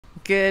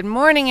Good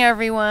morning,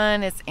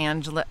 everyone. It's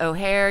Angela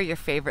O'Hare, your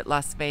favorite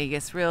Las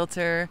Vegas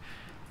realtor.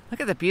 Look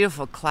at the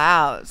beautiful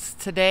clouds.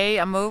 Today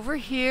I'm over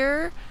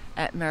here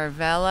at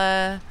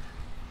Marvella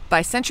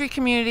by Century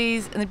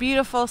Communities in the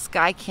beautiful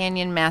Skye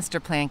Canyon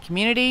Master Plan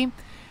community.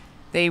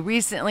 They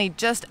recently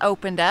just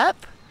opened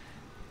up.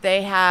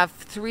 They have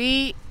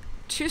 3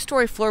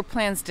 two-story floor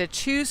plans to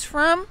choose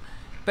from,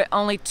 but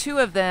only 2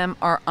 of them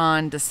are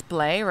on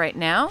display right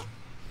now.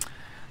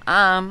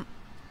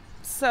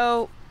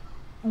 So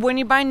when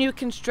you buy new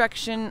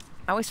construction,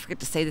 I always forget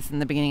to say this in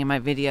the beginning of my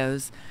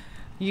videos,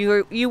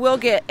 you will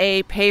get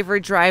a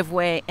paver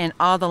driveway and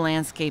all the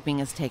landscaping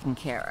is taken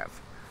care of.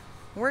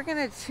 We're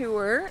going to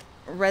tour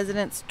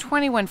Residence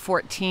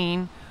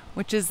 2114,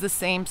 which is the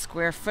same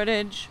square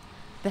footage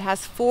that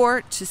has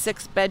 4 to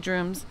 6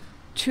 bedrooms,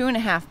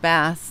 2.5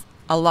 baths,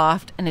 a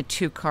loft, and a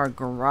 2-car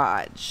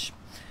garage.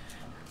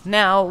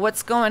 Now,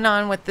 what's going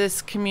on with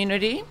this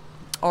community,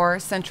 or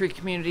Century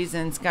Communities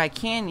in Skye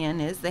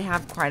Canyon, is they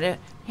have quite a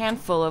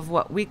handful of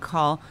what we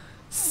call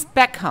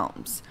spec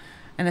homes.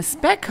 And a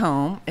spec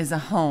home is a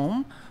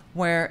home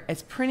where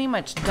it's pretty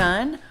much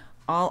done.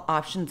 All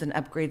options and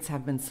upgrades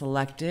have been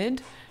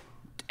selected,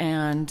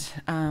 and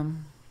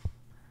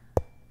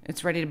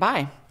it's ready to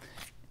buy.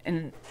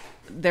 And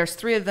there's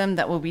 3 of them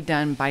that will be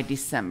done by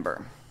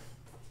December.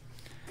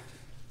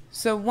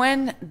 So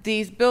when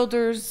these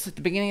builders at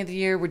the beginning of the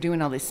year were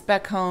doing all these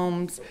spec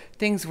homes,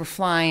 things were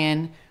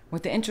flying.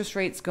 With the interest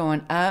rates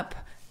going up,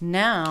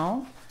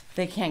 now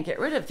they can't get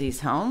rid of these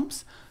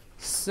homes.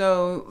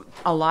 So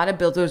a lot of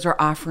builders are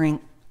offering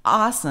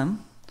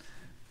awesome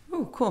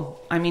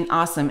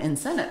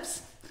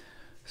incentives.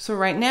 So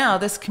right now,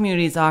 this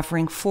community is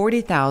offering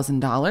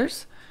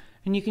 $40,000.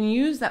 And you can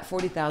use that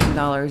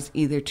 $40,000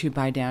 either to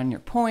buy down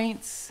your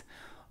points,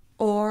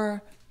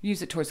 or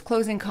use it towards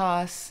closing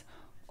costs,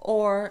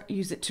 or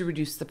use it to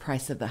reduce the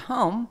price of the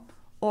home,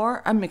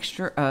 or a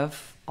mixture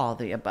of all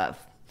the above.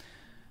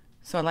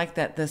 So I like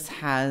that this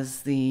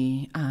has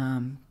the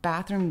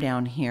bathroom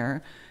down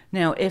here.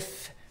 Now,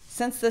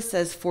 since this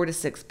says 4 to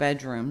 6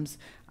 bedrooms,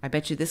 I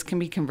bet you this can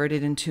be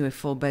converted into a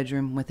full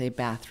bedroom with a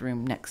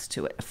bathroom next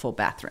to it, a full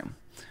bathroom.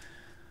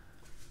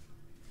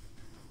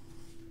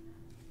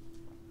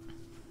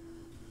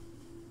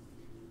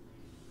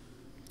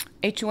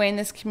 HOA in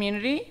this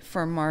community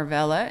for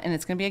Marvella, and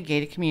it's going to be a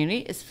gated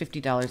community, is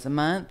 $50 a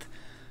month.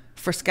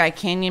 For Skye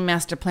Canyon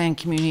Master Plan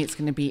community, it's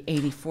going to be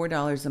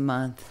 $84 a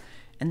month.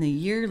 And the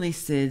yearly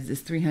SIDS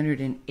is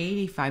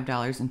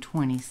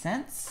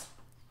 $385.20.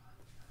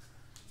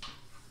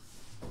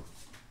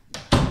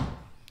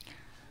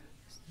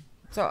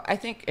 So I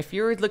think if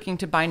you're looking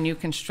to buy new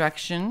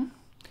construction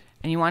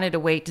and you wanted to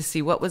wait to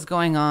see what was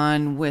going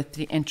on with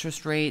the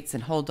interest rates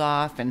and hold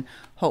off, and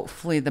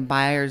hopefully the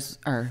buyers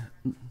or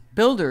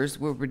builders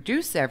will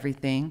reduce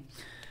everything.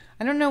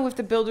 I don't know if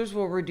the builders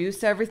will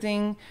reduce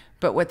everything,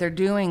 but what they're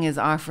doing is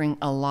offering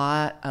a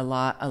lot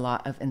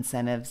of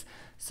incentives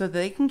so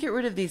they can get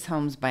rid of these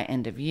homes by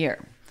end of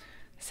year.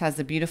 This has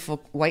the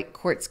beautiful white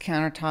quartz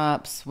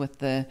countertops with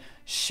the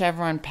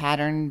chevron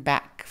pattern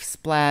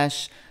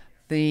backsplash,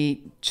 the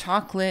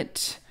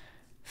chocolate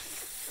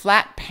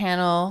flat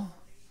panel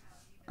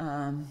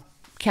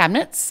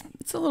cabinets.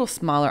 It's a little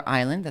smaller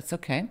island, that's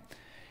okay.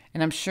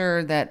 And I'm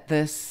sure that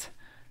this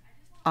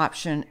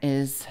option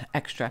is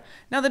extra.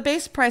 Now the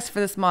base price for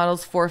this model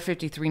is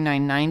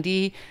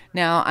 $453,990.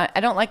 Now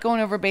I don't like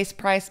going over base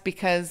price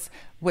because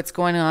what's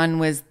going on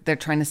was they're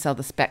trying to sell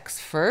the specs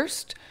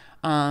first.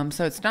 So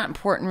it's not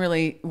important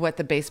really what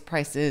the base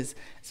price is.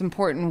 It's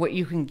important what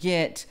you can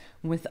get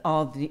with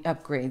all the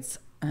upgrades,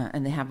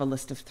 and they have a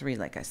list of 3,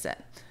 like I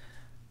said.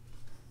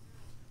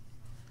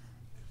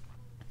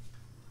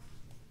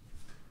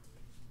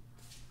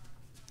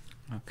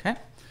 Okay,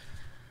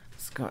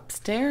 let's go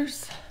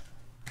upstairs.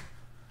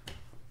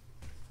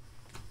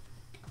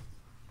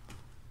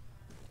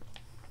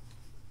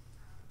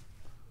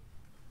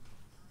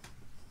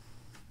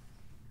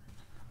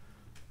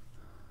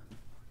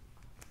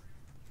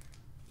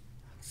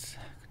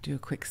 Do a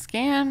quick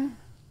scan.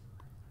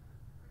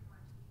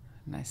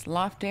 Nice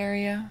loft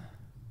area.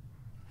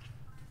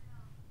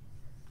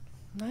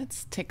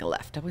 Let's take a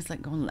left. I always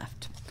like going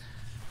left.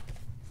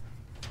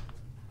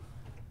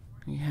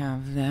 You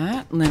have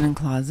that linen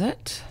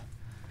closet.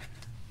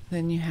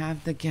 Then you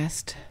have the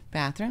guest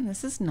bathroom.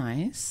 This is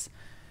nice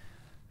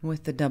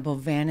with the double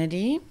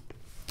vanity.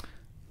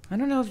 I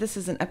don't know if this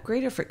is an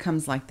upgrade or if it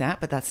comes like that,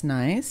 but that's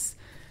nice.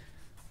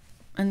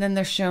 And then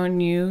they're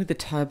showing you the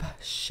tub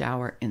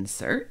shower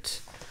insert.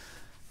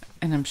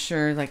 And I'm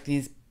sure like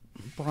these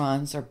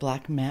bronze or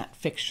black matte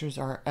fixtures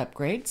are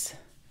upgrades.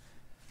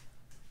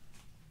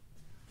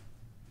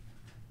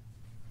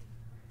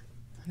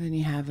 Then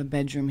you have a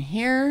bedroom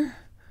here.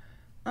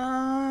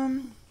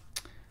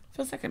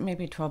 Feels like it may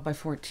be 12 by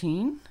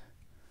 14.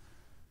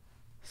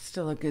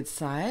 Still a good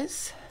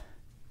size.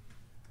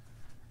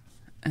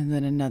 And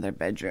then another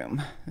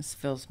bedroom. This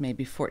feels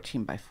maybe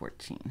 14 by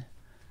 14.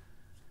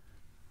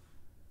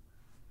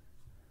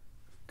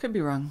 Could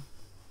be wrong.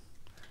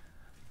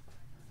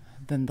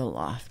 Then the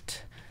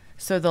loft.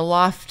 So the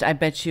loft, I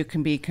bet you,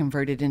 can be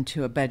converted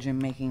into a bedroom,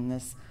 making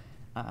this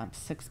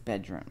 6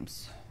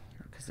 bedrooms.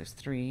 Because there's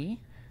 3,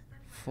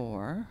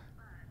 4,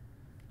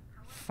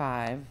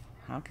 5.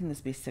 How can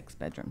this be 6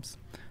 bedrooms?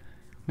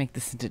 Make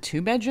this into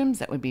 2 bedrooms?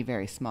 That would be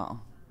very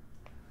small.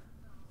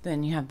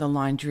 Then you have the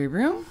laundry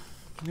room.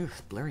 Ooh, it's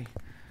blurry.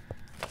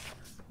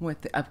 With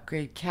the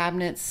upgrade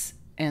cabinets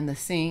and the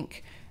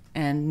sink.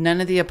 And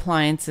none of the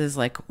appliances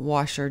like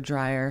washer,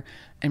 dryer,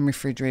 and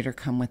refrigerator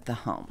come with the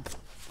home.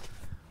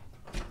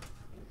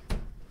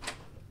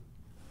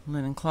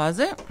 Linen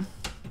closet.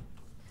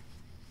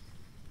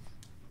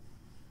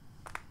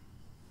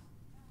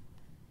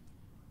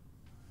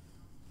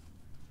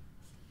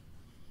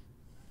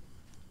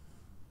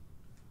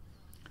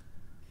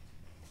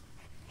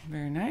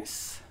 Very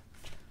nice.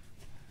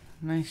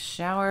 Nice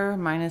shower,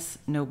 minus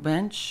no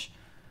bench.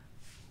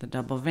 The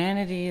double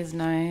vanity is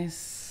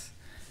nice.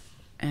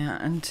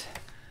 And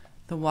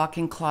the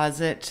walk-in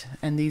closet.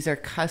 And these are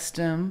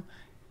custom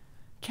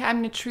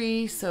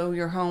cabinetry, so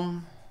your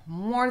home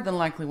more than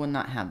likely will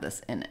not have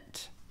this in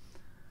it.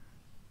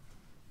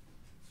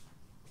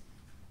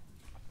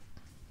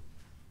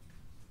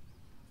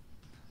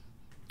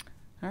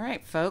 All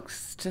right,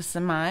 folks, to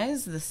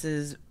surmise, this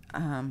is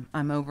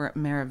I'm over at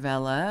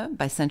Marvella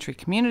by Century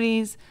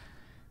Communities.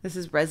 This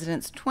is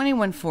Residence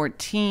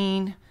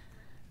 2114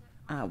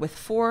 with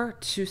 4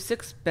 to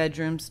 6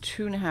 bedrooms,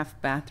 2.5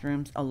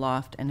 bathrooms, a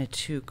loft, and a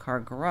 2-car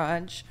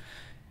garage.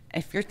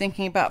 If you're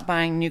thinking about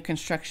buying new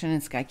construction in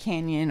Skye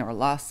Canyon or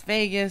Las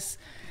Vegas,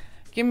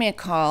 give me a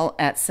call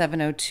at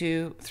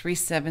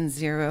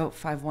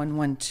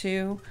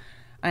 702-370-5112.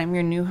 I'm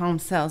your new home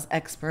sales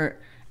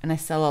expert, and I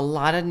sell a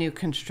lot of new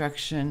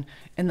construction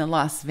in the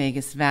Las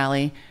Vegas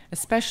Valley,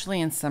 especially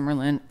in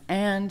Summerlin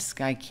and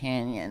Skye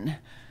Canyon.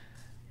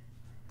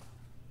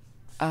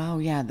 Oh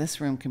yeah, this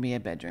room can be a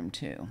bedroom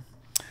too.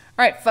 All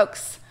right,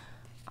 folks,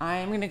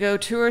 I'm going to go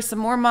tour some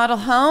more model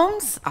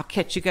homes. I'll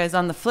catch you guys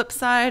on the flip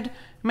side.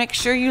 Make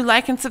sure you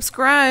like and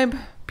subscribe.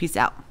 Peace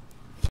out.